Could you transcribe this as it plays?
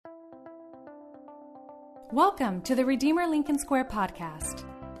Welcome to the Redeemer Lincoln Square podcast.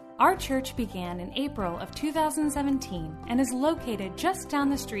 Our church began in April of 2017 and is located just down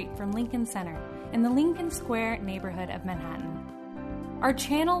the street from Lincoln Center in the Lincoln Square neighborhood of Manhattan. Our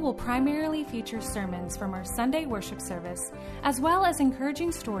channel will primarily feature sermons from our Sunday worship service, as well as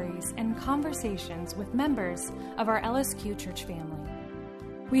encouraging stories and conversations with members of our LSQ church family.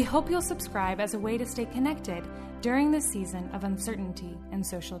 We hope you'll subscribe as a way to stay connected during this season of uncertainty and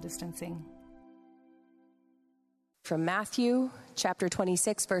social distancing. From Matthew chapter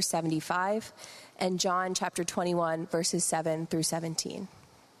 26, verse 75, and John chapter 21, verses 7 through 17.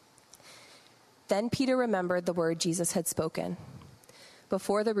 Then Peter remembered the word Jesus had spoken.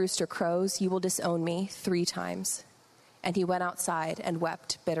 Before the rooster crows, you will disown me 3 times. And he went outside and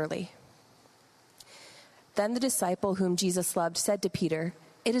wept bitterly. Then the disciple whom Jesus loved said to Peter,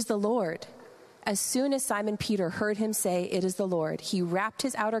 "It is the Lord." As soon as Simon Peter heard him say, "It is the Lord," he wrapped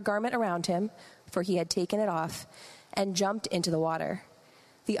his outer garment around him, for he had taken it off, and jumped into the water.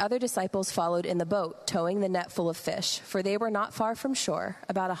 The other disciples followed in the boat, towing the net full of fish, for they were not far from shore,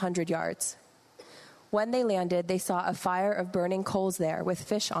 about 100 yards. When they landed, they saw a fire of burning coals there, with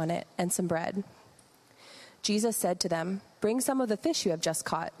fish on it and some bread. Jesus said to them, "Bring some of the fish you have just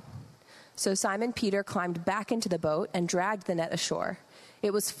caught." So Simon Peter climbed back into the boat and dragged the net ashore.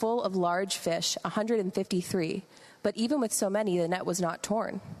 It was full of large fish, 153, but even with so many, the net was not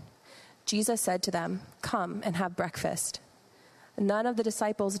torn. Jesus said to them, "Come and have breakfast." None of the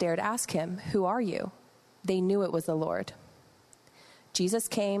disciples dared ask him, "Who are you?" They knew it was the Lord. Jesus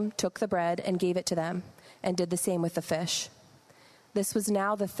came, took the bread, and gave it to them, and did the same with the fish. This was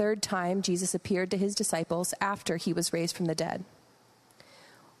now the 3rd time Jesus appeared to his disciples after he was raised from the dead.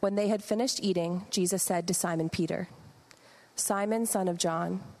 When they had finished eating, Jesus said to Simon Peter, "Simon, son of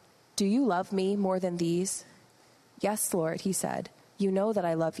John, do you love me more than these?" "Yes, Lord," he said, "you know that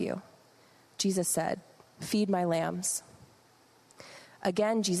I love you." Jesus said, "Feed my lambs."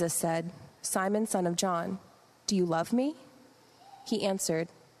 Again, Jesus said, "Simon, son of John, do you love me?" He answered,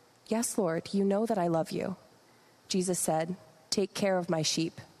 "Yes, Lord, you know that I love you." Jesus said, "Take care of my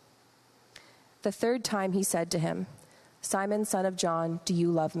sheep." The 3rd time he said to him, "Simon, son of John, do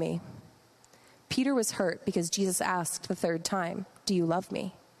you love me?" Peter was hurt because Jesus asked the 3rd time, "Do you love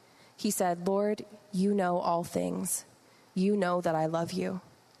me?" He said, "Lord, you know all things. You know that I love you."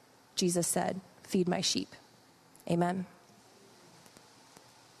 Jesus said, "Feed my sheep." Amen.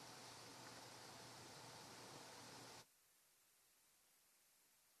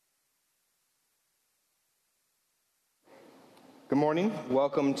 Good morning.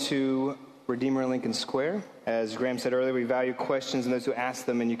 Welcome to Redeemer Lincoln Square. As Graham said earlier, we value questions and those who ask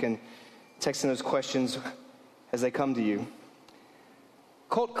them, and you can text in those questions as they come to you.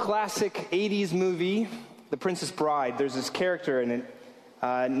 Cult classic 80s movie, The Princess Bride. There's this character in it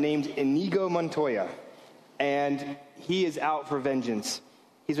named Inigo Montoya, and he is out for vengeance.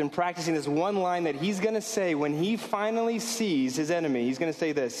 He's been practicing this one line that he's going to say when he finally sees his enemy. He's going to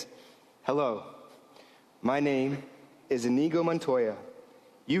say this: "Hello, my name is Inigo Montoya.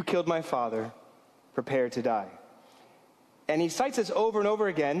 You killed my father. Prepare to die." And he cites this over and over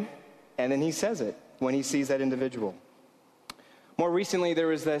again, and then he says it when he sees that individual. More recently, there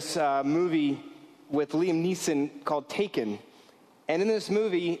was this movie with Liam Neeson called Taken. And in this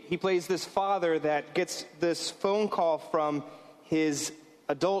movie, he plays this father that gets this phone call from his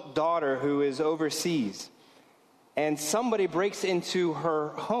adult daughter who is overseas. And somebody breaks into her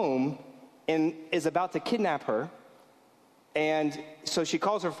home and is about to kidnap her. And so she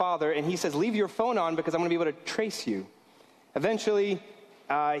calls her father, and he says, "Leave your phone on because I'm going to be able to trace you." Eventually,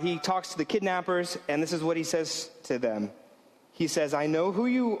 he talks to the kidnappers, and this is what he says to them. He says, "I know who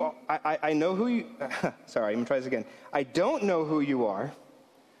you are. I know who you..." Sorry, I'm going to try this again. "I don't know who you are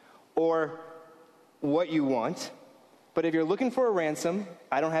or what you want, but if you're looking for a ransom,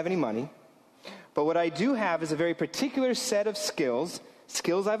 I don't have any money. But what I do have is a very particular set of skills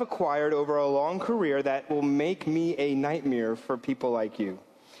I've acquired over a long career that will make me a nightmare for people like you.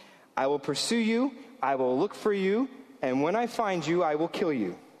 I will pursue you, I will look for you, and when I find you, I will kill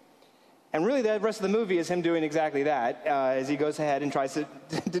you." And really, the rest of the movie is him doing exactly that as he goes ahead and tries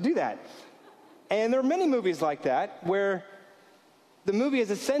to do that. And there are many movies like that where the movie is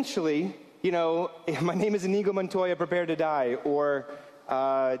essentially, "My name is Inigo Montoya, prepare to die," or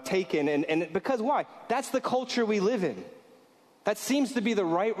Taken. And because why? That's the culture we live in. That seems to be the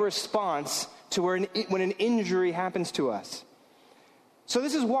right response to when an injury happens to us. So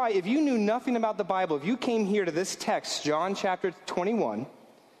this is why, if you knew nothing about the Bible, if you came here to this text, John chapter 21,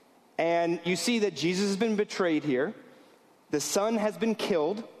 and you see that Jesus has been betrayed here, the Son has been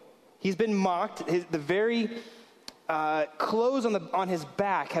killed, he's been mocked, the very clothes on his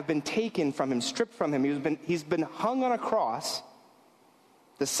back have been taken from him, stripped from him. He's been hung on a cross,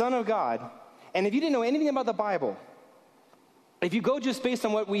 the Son of God. And if you didn't know anything about the Bible, if you go just based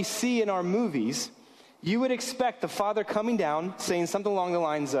on what we see in our movies, you would expect the Father coming down, saying something along the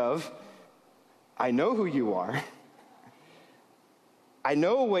lines of, I know who you are. I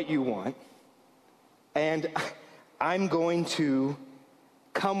know what you want. And I'm going to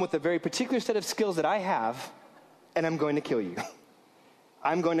come with a very particular set of skills that I have, and I'm going to kill you.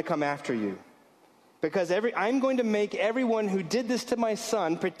 I'm going to come after you. Because I'm going to make everyone who did this to my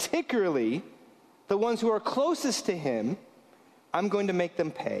son, particularly the ones who are closest to him, I'm going to make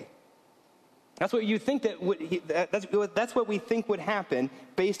them pay. That's what you think that's what we think would happen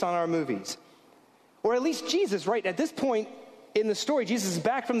based on our movies. Or at least Jesus, right? At this point in the story, Jesus is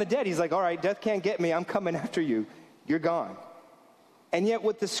back from the dead. He's like, all right, death can't get me. I'm coming after you. You're gone. And yet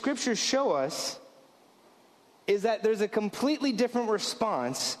what the scriptures show us is that there's a completely different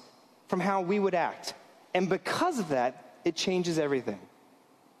response from how we would act. And because of that, it changes everything.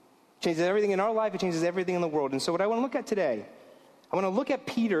 It changes everything in our life. It changes everything in the world. And so what I want to look at today, I want to look at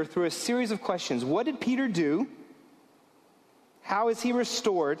Peter through a series of questions. What did Peter do? How is he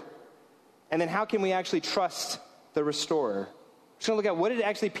restored? And then how can we actually trust the restorer? We're just going to look at what did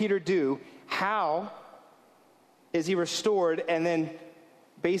actually Peter do? How is he restored? And then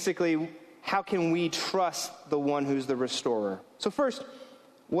basically, how can we trust the one who's the restorer? So first,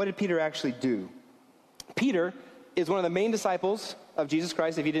 what did Peter actually do? Peter is one of the main disciples of Jesus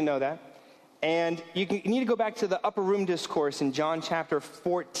Christ, if you didn't know that. And you need to go back to the upper room discourse in John chapter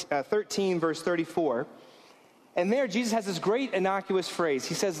 13, verse 34. And there, Jesus has this great innocuous phrase.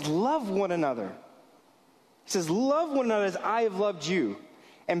 He says, love one another. He says, love one another as I have loved you.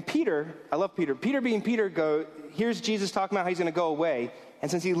 And Peter, I love Peter. Peter being Peter, here's Jesus talking about how he's going to go away.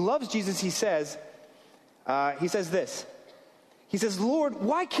 And since he loves Jesus, he says this. He says, Lord,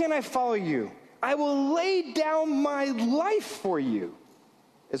 why can't I follow you? I will lay down my life for you,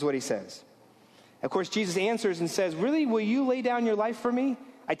 is what he says. Of course, Jesus answers and says, really, will you lay down your life for me?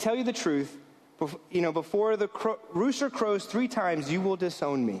 I tell you the truth, before the rooster crows 3 times, you will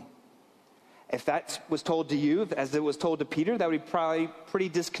disown me. If that was told to you, as it was told to Peter, that would be probably pretty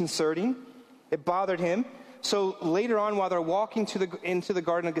disconcerting. It bothered him. So later on, while they're walking into the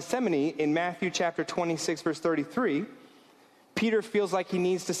Garden of Gethsemane, in Matthew chapter 26, verse 33, Peter feels like he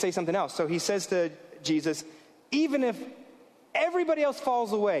needs to say something else. So he says to Jesus, even if everybody else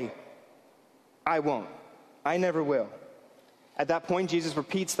falls away, I won't. I never will. At that point, Jesus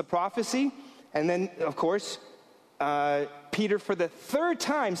repeats the prophecy. And then, of course, Peter, for the 3rd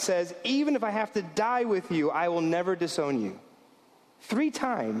time, says, even if I have to die with you, I will never disown you. 3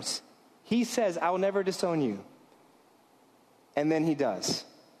 times, he says, I will never disown you. And then he does.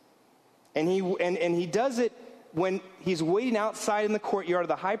 And he does it when he's waiting outside in the courtyard of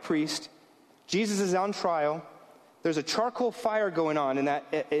the high priest. Jesus is on trial. There's a charcoal fire going on in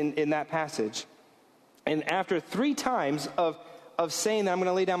that passage. And after 3 times of saying that I'm going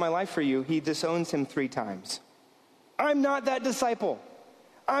to lay down my life for you, he disowns him 3 times. I'm not that disciple.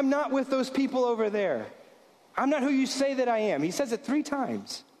 I'm not with those people over there. I'm not who you say that I am. He says it 3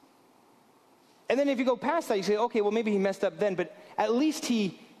 times. And then if you go past that, you say, okay, well, maybe he messed up then. But at least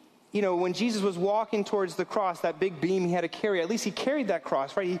he, when Jesus was walking towards the cross, that big beam he had to carry, at least he carried that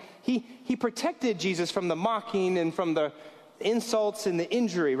cross, right? He protected Jesus from the mocking and from the insults and the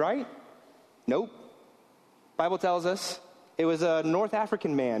injury, right? Nope. Bible tells us it was a North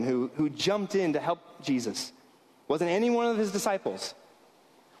African man who jumped in to help Jesus. Wasn't any one of his disciples.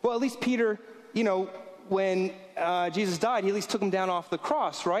 Well, at least Peter, when Jesus died, he at least took him down off the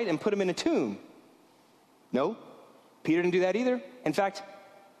cross, right? And put him in a tomb. No, Peter didn't do that either. In fact,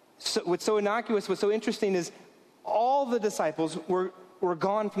 what's so innocuous, what's so interesting is all the disciples were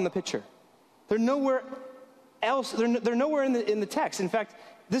gone from the picture. They're nowhere else. They're nowhere in the text. In fact,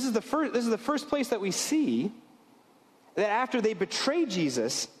 this is the first place that we see that after they betrayed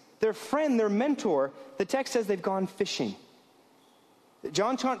Jesus, their friend, their mentor, the text says they've gone fishing.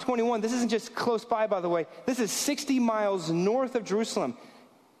 John 21, this isn't just close by the way. This is 60 miles north of Jerusalem.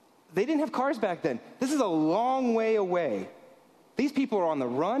 They didn't have cars back then. This is a long way away. These people are on the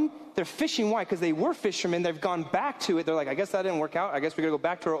run. They're fishing. Why? Because they were fishermen. They've gone back to it. They're like, I guess that didn't work out. I guess we're going to go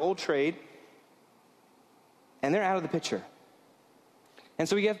back to our old trade. And they're out of the picture. And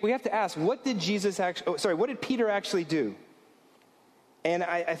so we have to ask, what did Peter actually do? And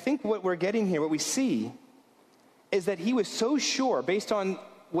I think what we're getting here, what we see, is that he was so sure, based on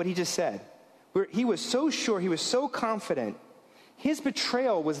what he just said, he was so sure, he was so confident. His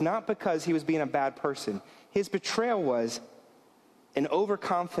betrayal was not because he was being a bad person. His betrayal was an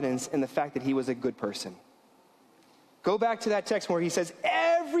overconfidence in the fact that he was a good person. Go back to that text where he says,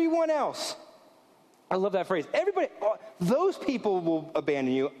 everyone else. I love that phrase. Everybody, those people will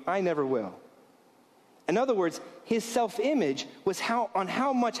abandon you. I never will. In other words, his self-image was how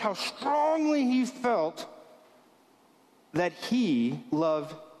strongly he felt that he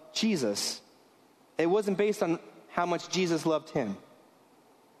loved Jesus. It wasn't based on how much Jesus loved him.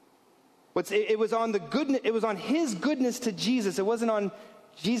 It was on the goodness. It was on his goodness to Jesus. It wasn't on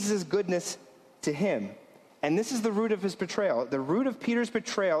Jesus' goodness to him. And this is the root of his betrayal. The root of Peter's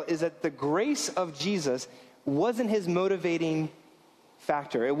betrayal is that the grace of Jesus wasn't his motivating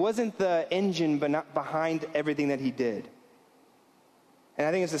factor. It wasn't the engine behind everything that he did. And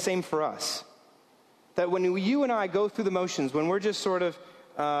I think it's the same for us. That when you and I go through the motions, when we're just sort of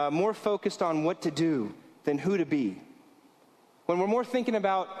more focused on what to do than who to be, when we're more thinking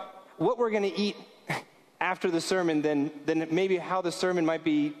about what we're going to eat after the sermon than maybe how the sermon might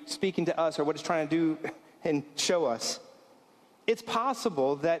be speaking to us or what it's trying to do and show us, it's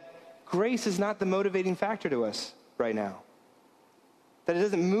possible that grace is not the motivating factor to us right now. That it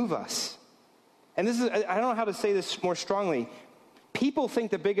doesn't move us. And this is, I don't know how to say this more strongly. People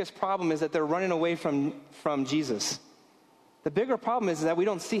think the biggest problem is that they're running away from Jesus. The bigger problem is that we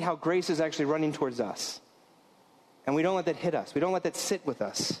don't see how grace is actually running towards us. And we don't let that hit us. We don't let that sit with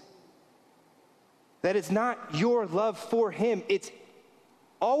us. That it's not your love for him. It's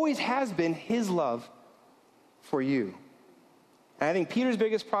always has been his love for you. And I think Peter's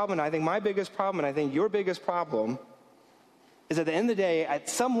biggest problem, and I think my biggest problem, and I think your biggest problem is at the end of the day, at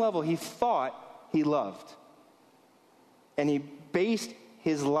some level, he thought he loved. And he based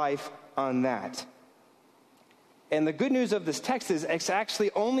his life on that. And the good news of this text is it's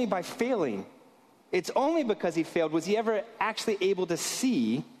actually only by failing. It's only because he failed was he ever actually able to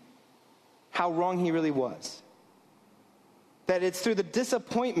see how wrong he really was. That it's through the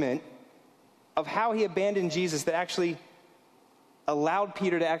disappointment of how he abandoned Jesus that actually allowed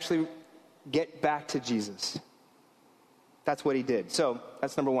Peter to actually get back to Jesus. That's what he did. So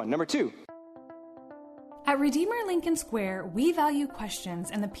that's number one. Number two. At Redeemer Lincoln Square, we value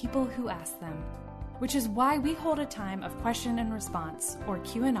questions and the people who ask them, which is why we hold a time of question and response, or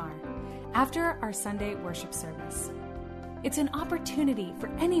Q&R, after our Sunday worship service. It's an opportunity for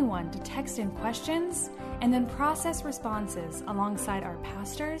anyone to text in questions and then process responses alongside our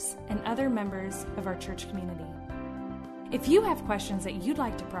pastors and other members of our church community. If you have questions that you'd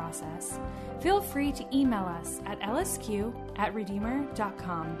like to process, feel free to email us at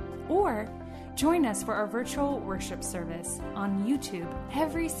lsq@redeemer.com or join us for our virtual worship service on YouTube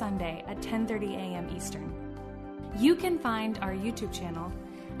every Sunday at 10:30 a.m. Eastern. You can find our YouTube channel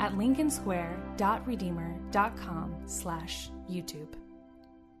at lincolnsquare.redeemer.com/YouTube.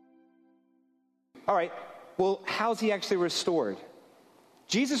 All right, well, how's he actually restored?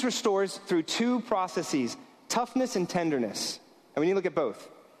 Jesus restores through two processes, toughness and tenderness. And we need to look at both.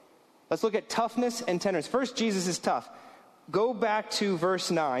 Let's look at toughness and tenderness. First, Jesus is tough. Go back to verse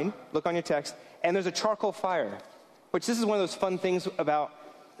 9, look on your text, and there's a charcoal fire, which this is one of those fun things about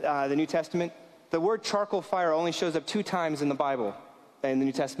the New Testament. The word charcoal fire only shows up 2 times in the Bible, in the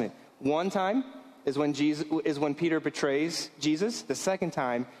New Testament. One time is when Peter betrays Jesus. The second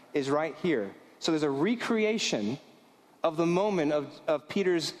time is right here. So there's a recreation of the moment of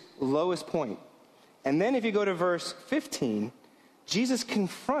Peter's lowest point. And then if you go to verse 15, Jesus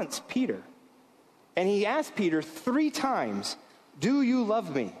confronts Peter. And he asks Peter 3 times, "Do you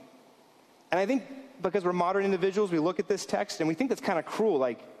love me?" And I think because we're modern individuals, we look at this text and we think that's kind of cruel.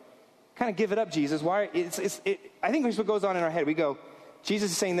 Like, kind of give it up, Jesus. Why? I think here's what goes on in our head. We go,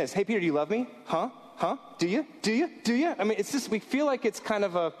 Jesus is saying this, "Hey, Peter, do you love me? Huh? Do you? I mean, it's just, we feel like it's kind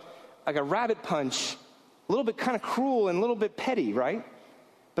of like a rabbit punch, a little bit kind of cruel and a little bit petty, right?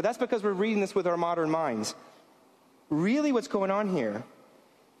 But that's because we're reading this with our modern minds. Really what's going on here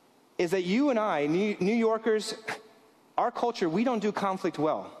is that you and I, New Yorkers, our culture, we don't do conflict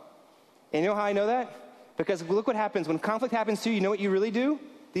well. And you know how I know that? Because look what happens. When conflict happens to you, you know what you really do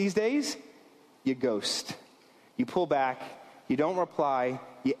these days? You ghost. You pull back. You don't reply.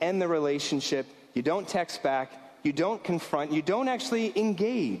 You end the relationship. You don't text back. You don't confront. You don't actually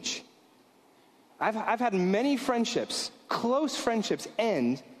engage. I've had many friendships, close friendships,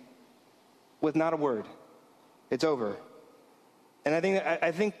 end with not a word. It's over. And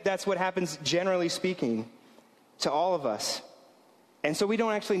I think that's what happens, generally speaking, to all of us. And so we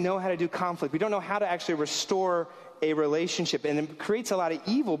don't actually know how to do conflict. We don't know how to actually restore a relationship. And it creates a lot of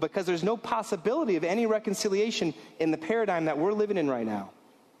evil because there's no possibility of any reconciliation in the paradigm that we're living in right now.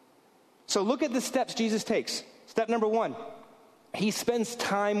 So look at the steps Jesus takes. Step number 1, he spends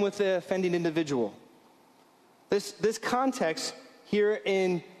time with the offending individual. This context here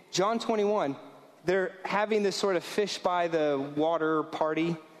in John 21 they're having this sort of fish by the water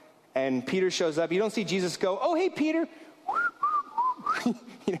party, and Peter shows up. You don't see Jesus go, "Oh, hey, Peter."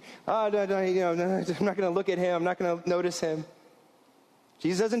 No, I'm not going to look at him. I'm not going to notice him.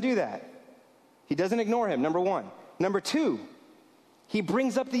 Jesus doesn't do that. He doesn't ignore him, number one. Number two, he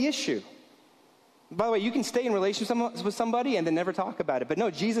brings up the issue. By the way, you can stay in relationship with somebody and then never talk about it. But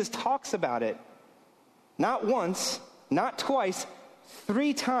no, Jesus talks about it. Not once, not twice,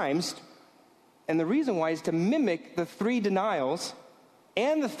 3 times. And the reason why is to mimic the 3 denials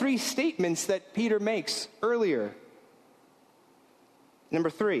and the 3 statements that Peter makes earlier. Number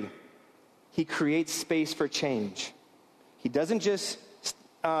 3, he creates space for change. He doesn't just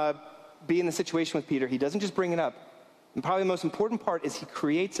be in the situation with Peter. He doesn't just bring it up. And probably the most important part is he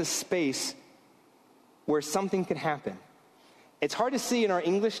creates a space where something can happen. It's hard to see in our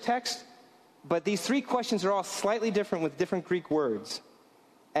English text, but these 3 questions are all slightly different with different Greek words.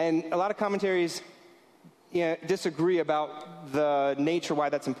 And a lot of commentaries disagree about the nature why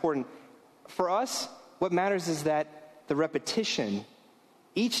that's important. For us, what matters is that the repetition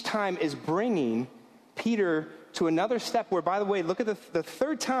each time is bringing Peter to another step where, by the way, look at the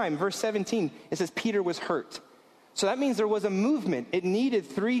 3rd time, verse 17, it says Peter was hurt. So that means there was a movement. It needed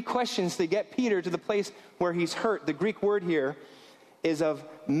 3 questions to get Peter to the place where he's hurt. The Greek word here is of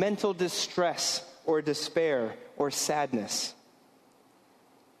mental distress or despair or sadness.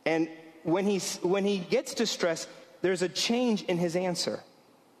 And when he gets distressed, there's a change in his answer.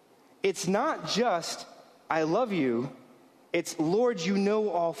 It's not just, "I love you," it's, "Lord, you know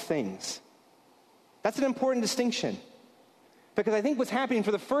all things." That's an important distinction. Because I think what's happening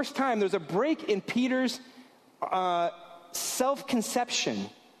for the first time, there's a break in Peter's self-conception.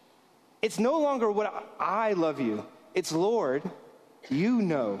 It's no longer what I love you. It's, "Lord, you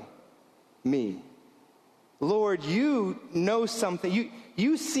know me. Lord, you know something.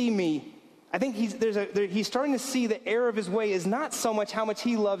 You see me." I think he's starting to see the error of his way is not so much how much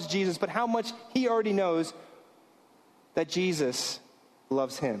he loves Jesus, but how much he already knows that Jesus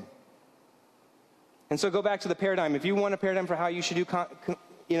loves him. And so go back to the paradigm. If you want a paradigm for how you should do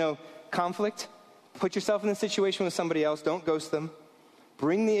conflict, put yourself in a situation with somebody else. Don't ghost them.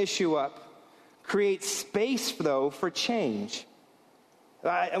 Bring the issue up. Create space, though, for change.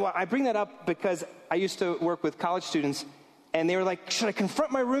 I bring that up because I used to work with college students, and they were like, "Should I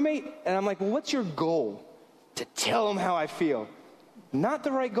confront my roommate?" And I'm like, "Well, what's your goal?" "To tell them how I feel." Not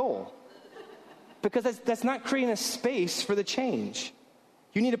the right goal. Because that's not creating a space for the change.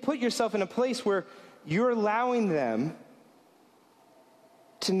 You need to put yourself in a place where you're allowing them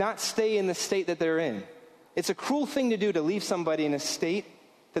to not stay in the state that they're in. It's a cruel thing to do, to leave somebody in a state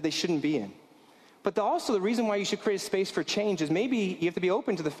that they shouldn't be in. But also the reason why you should create a space for change is maybe you have to be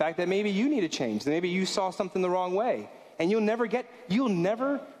open to the fact that maybe you need a change. Maybe you saw something the wrong way. And you'll never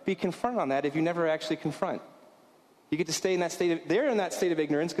be confronted on that if you never actually confront. You get to stay in that state they're in that state of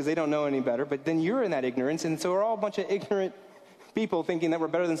ignorance because they don't know any better, but then you're in that ignorance, and so we're all a bunch of ignorant people thinking that we're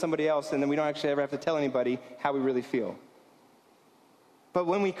better than somebody else, and then we don't actually ever have to tell anybody how we really feel. But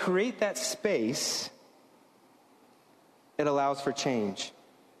when we create that space, it allows for change.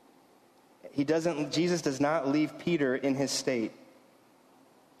 Jesus does not leave Peter in his state.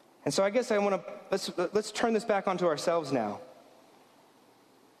 And so I guess let's turn this back onto ourselves now.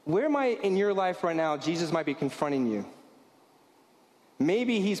 Where might in your life right now Jesus might be confronting you?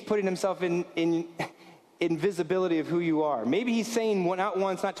 Maybe he's putting himself in invisibility of who you are. Maybe he's saying not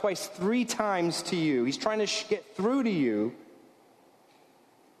once, not twice, 3 times to you. He's trying to get through to you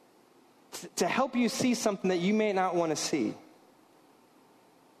to help you see something that you may not want to see.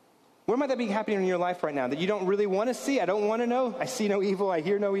 Where might that be happening in your life right now that you don't really want to see? I don't want to know. I see no evil. I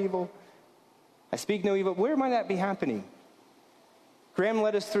hear no evil. I speak no evil. Where might that be happening? Graham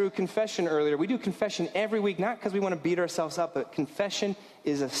led us through confession earlier. We do confession every week, not because we want to beat ourselves up, but confession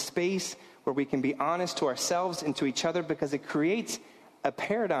is a space where we can be honest to ourselves and to each other because it creates a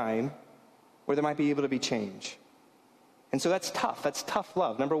paradigm where there might be able to be change. And so that's tough. That's tough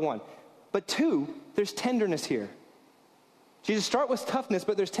love, number 1. But 2, there's tenderness here. Jesus starts with toughness,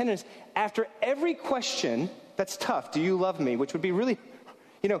 but there's tenderness. After every question that's tough, "Do you love me?" which would be really,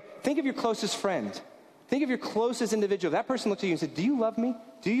 think of your closest friend. Think of your closest individual. That person looks at you and says, "Do you love me?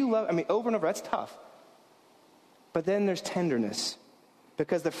 Do you love?" Over and over, that's tough. But then there's tenderness.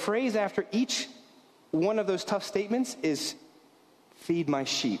 Because the phrase after each one of those tough statements is, "Feed my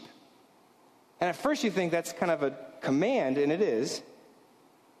sheep." And at first you think that's kind of a command, and it is.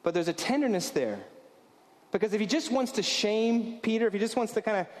 But there's a tenderness there. Because if he just wants to shame Peter, if he just wants to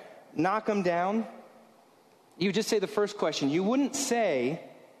kind of knock him down, you just say the first question. You wouldn't say,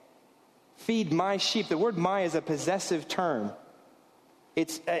 "Feed my sheep." The word "my" is a possessive term.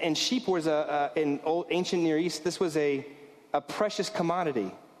 And sheep was in old ancient Near East, this was a precious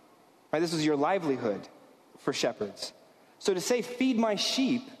commodity. Right? This was your livelihood for shepherds. So to say, feed my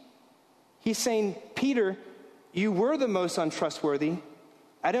sheep, he's saying, Peter, you were the most untrustworthy.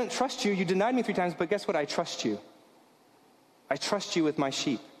 I don't trust you. You denied me 3 times, but guess what? I trust you. I trust you with my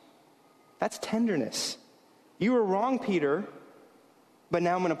sheep. That's tenderness. You were wrong, Peter, but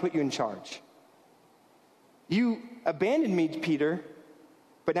now I'm going to put you in charge. You abandoned me, Peter,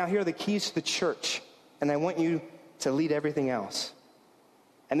 but now here are the keys to the church, and I want you to lead everything else.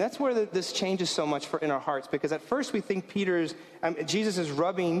 And that's where this changes so much in our hearts, because at first we think Jesus is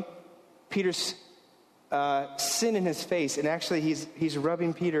rubbing Peter's sin in his face, and actually he's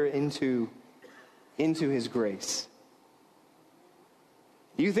rubbing Peter into his grace.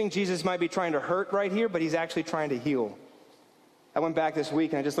 You think Jesus might be trying to hurt right here, but he's actually trying to heal. I went back this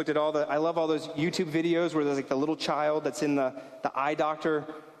week and I just looked at I love all those YouTube videos where there's like the little child that's in the eye doctor,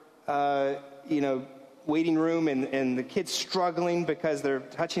 waiting room, and the kid's struggling because they're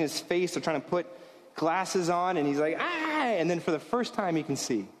touching his face. They're trying to put glasses on, and he's like, ah, and then for the first time he can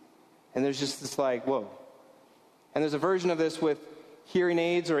see. And there's just this like, whoa. And there's a version of this with hearing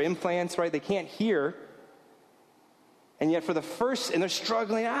aids or implants, right? They can't hear. And yet and they're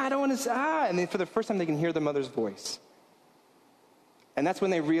struggling, I don't want to, and then for the first time they can hear their mother's voice. And that's when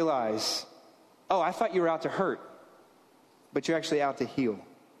they realize, oh, I thought you were out to hurt, but you're actually out to heal.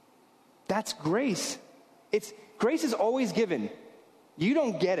 That's grace. Grace is always given. You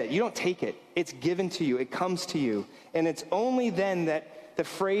don't get it. You don't take it. It's given to you. It comes to you. And it's only then that the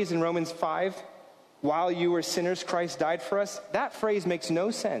phrase in Romans 5, while you were sinners, Christ died for us, that phrase makes no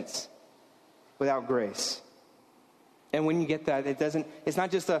sense without grace. And when you get that, it's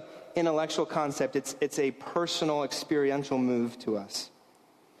not just an intellectual concept, it's a personal, experiential move to us.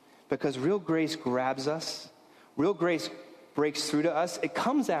 Because real grace grabs us. Real grace breaks through to us. It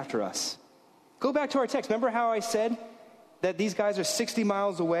comes after us. Go back to our text. Remember how I said that these guys are 60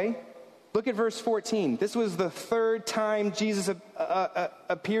 miles away? Look at verse 14. This was the 3rd time Jesus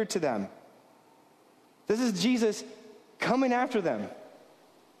appeared to them. This is Jesus coming after them,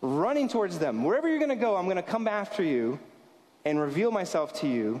 running towards them. Wherever you're going to go, I'm going to come after you and reveal myself to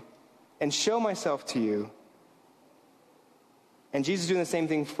you and show myself to you. And Jesus is doing the same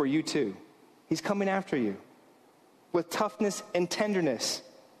thing for you too. He's coming after you with toughness and tenderness.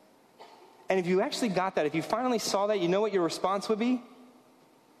 And if you actually got that, if you finally saw that, you know what your response would be?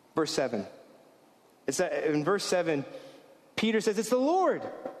 Verse 7. In verse 7, Peter says, it's the Lord.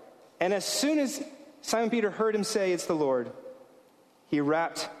 And as soon as Simon Peter heard him say, it's the Lord, he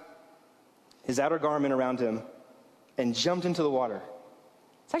wrapped his outer garment around him and jumped into the water.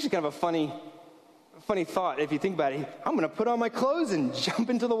 It's actually kind of a funny thought if you think about it. I'm going to put on my clothes and jump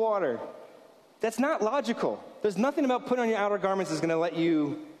into the water. That's not logical. There's nothing about putting on your outer garments that's going to let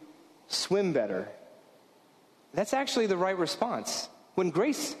you swim better. That's actually the right response. When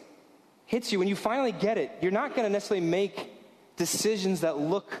grace hits you, when you finally get it, you're not going to necessarily make decisions that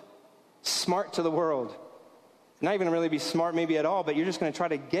look smart to the world. Not even really be smart maybe at all, but you're just going to try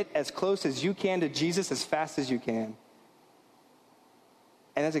to get as close as you can to Jesus as fast as you can.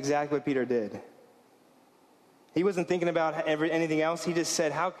 And that's exactly what Peter did. He wasn't thinking about anything else. He just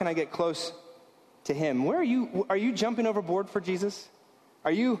said, how can I get close to him? Are you jumping overboard for Jesus?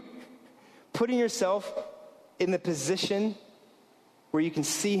 Are you putting yourself in the position where you can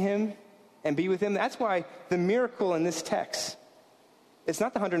see him and be with him? That's why the miracle in this text, it's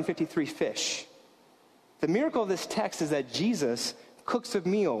not the 153 fish. The miracle of this text is that Jesus cooks a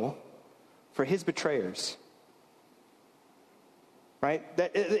meal for his betrayers. Right?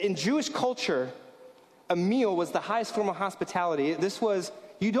 That in Jewish culture, a meal was the highest form of hospitality.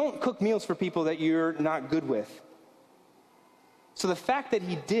 You don't cook meals for people that you're not good with. So the fact that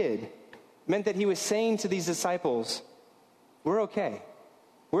he did meant that he was saying to these disciples, we're okay.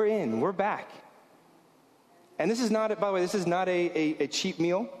 We're in. We're back. And this is not, by the way, this is not a cheap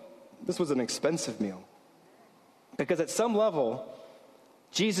meal. This was an expensive meal. Because at some level,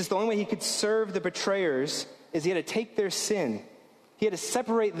 Jesus, the only way he could serve the betrayers is he had to take their sin. He had to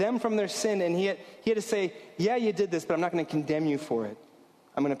separate them from their sin, and he had to say, yeah, you did this, but I'm not going to condemn you for it.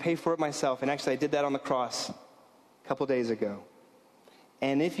 I'm going to pay for it myself. And actually, I did that on the cross a couple days ago.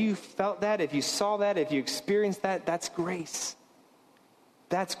 And if you felt that, if you saw that, if you experienced that, that's grace.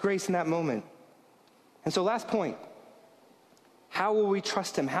 That's grace in that moment. And so last point, how will we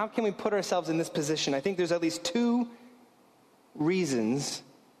trust him? How can we put ourselves in this position? I think there's at least 2 reasons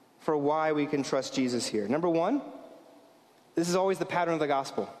for why we can trust Jesus here. Number 1, this is always the pattern of the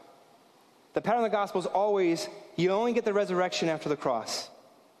gospel. The pattern of the gospel is always, you only get the resurrection after the cross.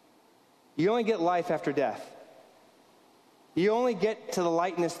 You only get life after death. You only get to the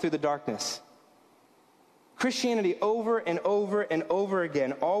lightness through the darkness. Christianity over and over and over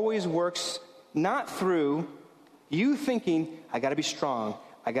again always works not through you thinking, I got to be strong.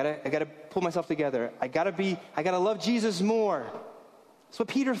 I got to pull myself together. I got to love Jesus more. That's what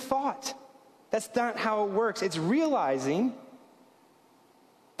Peter thought. That's not how it works. It's realizing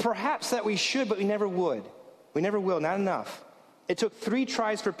perhaps that we should, but we never would. We never will, not enough. It took 3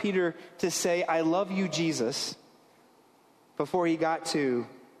 tries for Peter to say, I love you, Jesus, before he got to,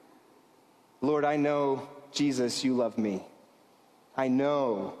 Lord, I know, Jesus, you love me. I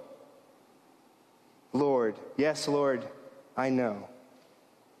know. Lord, yes, Lord, I know.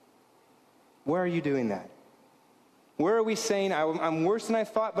 Where are you doing that? Where are we saying, I'm worse than I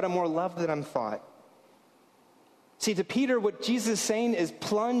thought, but I'm more loved than I'm thought? See, to Peter, what Jesus is saying is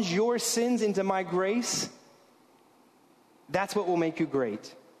plunge your sins into my grace. That's what will make you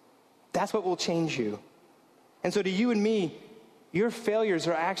great. That's what will change you. And so to you and me, your failures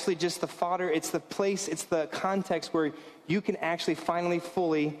are actually just the fodder. It's the place, it's the context where you can actually finally,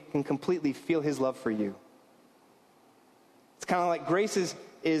 fully, and completely feel his love for you. It's kind of like grace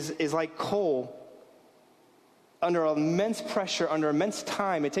is like coal under immense pressure, under immense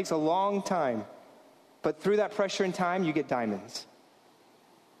time. It takes a long time. But through that pressure and time, you get diamonds.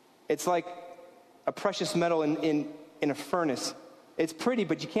 It's like a precious metal in a furnace. It's pretty,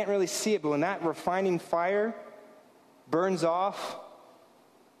 but you can't really see it. But when that refining fire burns off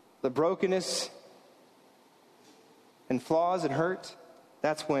the brokenness and flaws and hurt,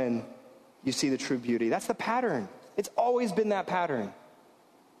 that's when you see the true beauty. That's the pattern. It's always been that pattern.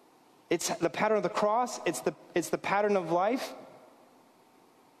 It's the pattern of the cross. It's the pattern of life.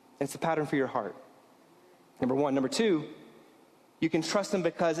 And it's the pattern for your heart. Number one. Number two, you can trust him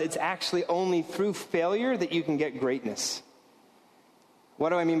because it's actually only through failure that you can get greatness. What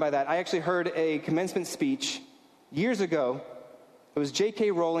do I mean by that? I actually heard a commencement speech years ago. It was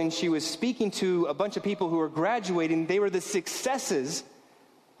J.K. Rowling. She was speaking to a bunch of people who were graduating. They were the successes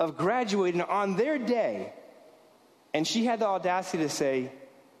of graduating on their day. And she had the audacity to say,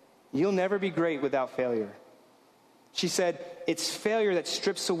 you'll never be great without failure. She said, it's failure that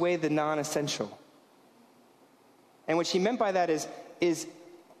strips away the non-essential. And what she meant by that is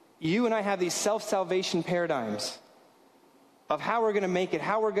you and I have these self-salvation paradigms of how we're going to make it,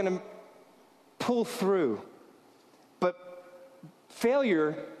 how we're going to pull through. But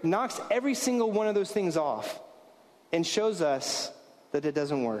failure knocks every single one of those things off and shows us that it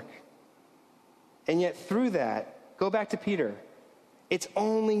doesn't work. And yet through that, go back to Peter. It's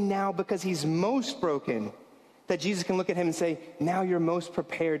only now because he's most broken that Jesus can look at him and say, now you're most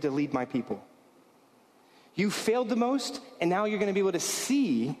prepared to lead my people. You failed the most, and now you're going to be able to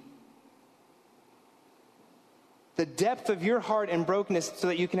see the depth of your heart and brokenness so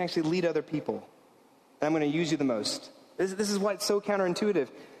that you can actually lead other people. And I'm going to use you the most. This is why it's so counterintuitive,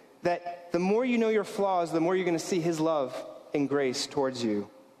 that the more you know your flaws, the more you're going to see his love and grace towards you.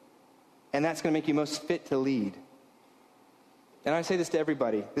 And that's going to make you most fit to lead. And I say this to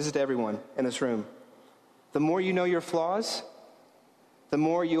everybody. This is to everyone in this room. The more you know your flaws, the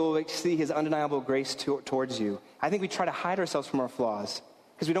more you'll see his undeniable grace towards you. I think we try to hide ourselves from our flaws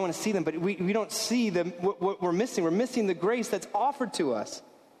because we don't want to see them, but we don't see them. What we're missing. We're missing the grace that's offered to us.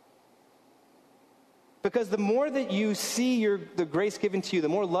 Because the more that you see the grace given to you, the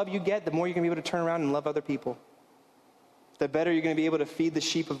more love you get, the more you're going to be able to turn around and love other people. The better you're going to be able to feed the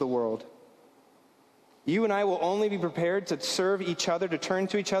sheep of the world. You and I will only be prepared to serve each other, to turn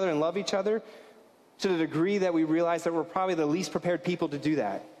to each other and love each other to the degree that we realize that we're probably the least prepared people to do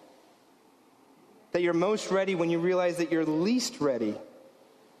that. That you're most ready when you realize that you're least ready.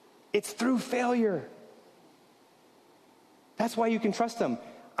 It's through failure. That's why you can trust him.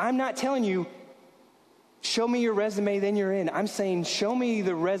 I'm not telling you, show me your resume, then you're in. I'm saying, show me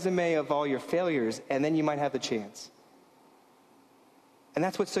the resume of all your failures, and then you might have the chance. And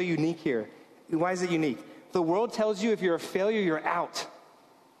that's what's so unique here. Why is it unique? The world tells you if you're a failure, you're out.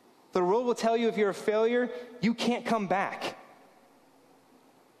 The world will tell you if you're a failure, you can't come back.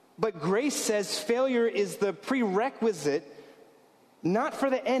 But grace says failure is the prerequisite, not for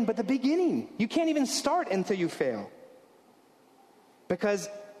the end, but the beginning. You can't even start until you fail. Because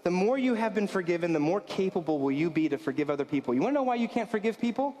the more you have been forgiven, the more capable will you be to forgive other people. You want to know why you can't forgive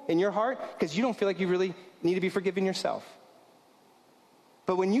people in your heart? Because you don't feel like you really need to be forgiven yourself.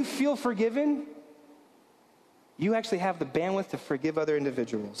 But when you feel forgiven, you actually have the bandwidth to forgive other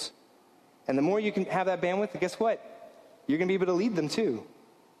individuals. And the more you can have that bandwidth, guess what? You're going to be able to lead them too.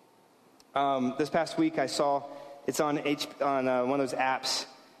 This past week I saw, it's on one of those apps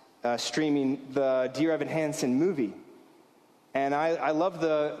streaming the Dear Evan Hansen movie. And I love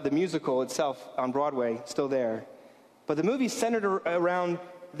the musical itself on Broadway, still there. But the movie's centered around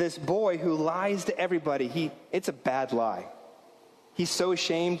this boy who lies to everybody. It's a bad lie. He's so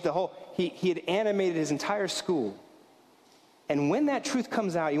ashamed. He had animated his entire school. And when that truth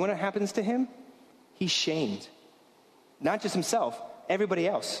comes out, you know what happens to him? He's shamed. Not just himself, everybody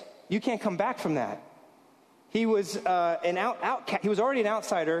else. You can't come back from that. He was he was already an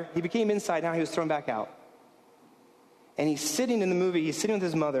outsider. He became inside. Now he was thrown back out. And he's sitting in the movie. He's sitting with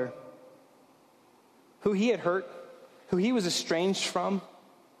his mother, who he had hurt, who he was estranged from,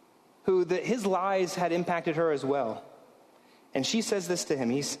 his lies had impacted her as well. And she says this to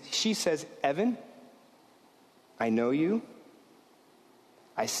him. She says, Evan, I know you.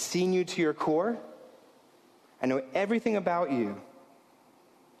 I've seen you to your core. I know everything about you.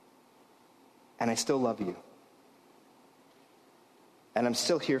 And I still love you. And I'm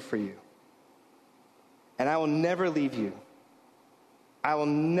still here for you. And I will never leave you. I will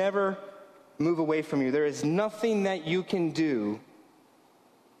never move away from you. There is nothing that you can do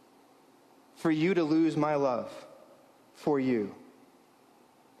for you to lose my love for you.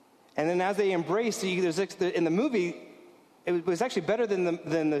 And then as they embrace, in the movie, it was actually better than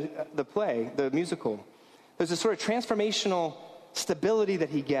the play, the musical. There's a sort of transformational stability that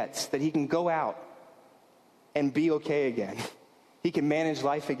he gets, that he can go out and be okay again. He can manage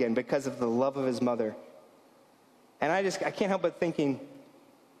life again because of the love of his mother. And I can't help but thinking,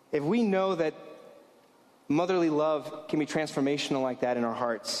 if we know that motherly love can be transformational like that in our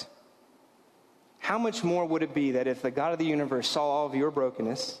hearts, how much more would it be that if the God of the universe saw all of your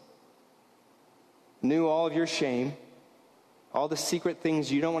brokenness, knew all of your shame, all the secret things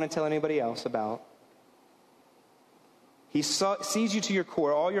you don't want to tell anybody else about, he sees you to your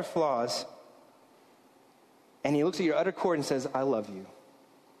core, all your flaws, and he looks at your utter core and says, I love you.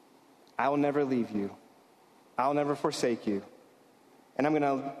 I will never leave you. I'll never forsake you. And I'm going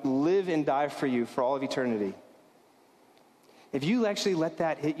to live and die for you for all of eternity. If you actually let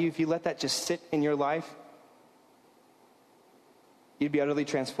that hit you, if you let that just sit in your life, you'd be utterly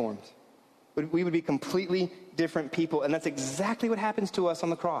transformed. We would be completely different people. And that's exactly what happens to us on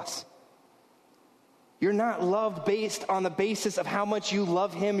the cross. You're not loved based on the basis of how much you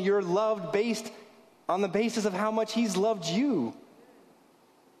love him. You're loved based on the basis of how much he's loved you.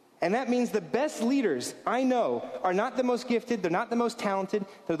 And that means the best leaders I know are not the most gifted, they're not the most talented,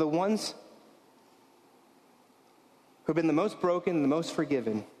 they're the ones who've been the most broken, the most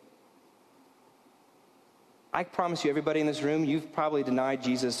forgiven. I promise you, everybody in this room, you've probably denied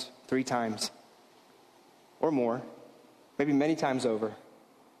Jesus 3 times or more, maybe many times over.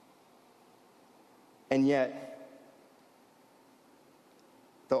 And yet,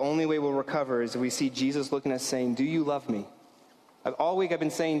 the only way we'll recover is if we see Jesus looking at us saying, do you love me? All week I've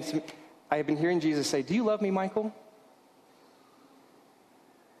been hearing Jesus say, do you love me, Michael?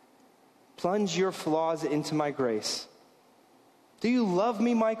 Plunge your flaws into my grace. Do you love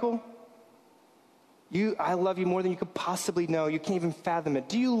me, Michael? I love you more than you could possibly know. You can't even fathom it.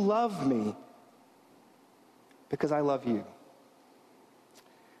 Do you love me? Because I love you.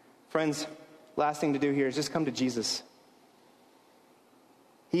 Friends, last thing to do here is just come to Jesus.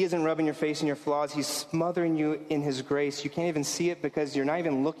 He isn't rubbing your face in your flaws. He's smothering you in his grace. You can't even see it because you're not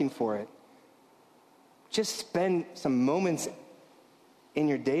even looking for it. Just spend some moments in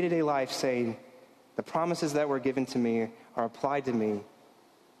your day-to-day life saying, the promises that were given to me are applied to me.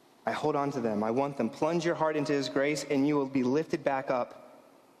 I hold on to them. I want them. Plunge your heart into his grace and you will be lifted back up,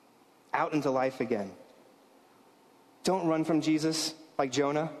 out into life again. Don't run from Jesus like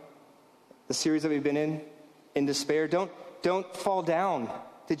Jonah, the series that we've been in despair. Don't fall down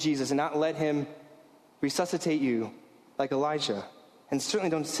to Jesus and not let him resuscitate you like Elijah. And certainly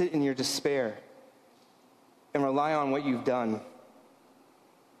don't sit in your despair and rely on what you've done.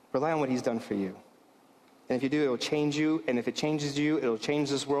 Rely on what he's done for you. And if you do, it will change you. And if it changes you, it will change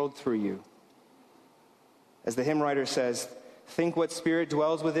this world through you. As the hymn writer says, think what spirit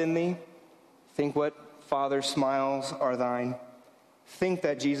dwells within thee. Think what Father's smiles are thine. Think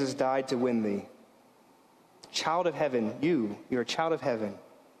that Jesus died to win thee. Child of heaven, you're a child of heaven.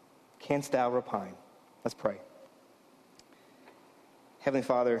 Canst thou repine? Let's pray. Heavenly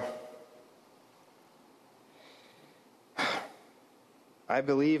Father, I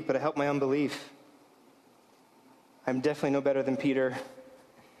believe, but I help my unbelief. I'm definitely no better than Peter.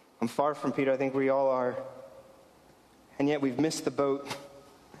 I'm far from Peter. I think we all are. And yet we've missed the boat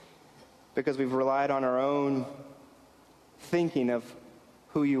because we've relied on our own thinking of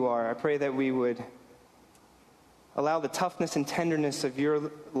who you are. I pray that we would allow the toughness and tenderness of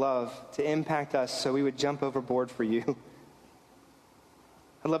your love to impact us so we would jump overboard for you.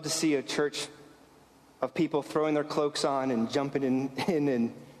 I'd love to see a church of people throwing their cloaks on and jumping in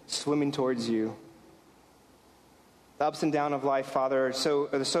and swimming towards you. the ups and downs of life, Father. So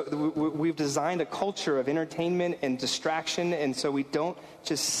we've designed a culture of entertainment and distraction, and so we don't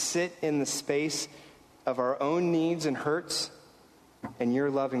just sit in the space of our own needs and hurts and your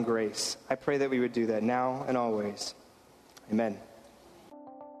love and grace. I pray that we would do that now and always. Amen.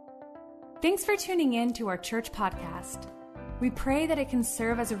 Thanks for tuning in to our church podcast. We pray that it can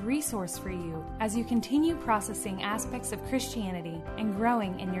serve as a resource for you as you continue processing aspects of Christianity and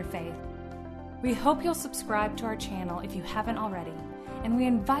growing in your faith. We hope you'll subscribe to our channel if you haven't already, and we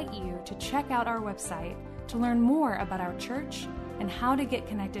invite you to check out our website to learn more about our church and how to get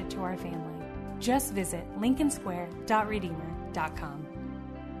connected to our family. Just visit lincolnsquare.redeemer.com.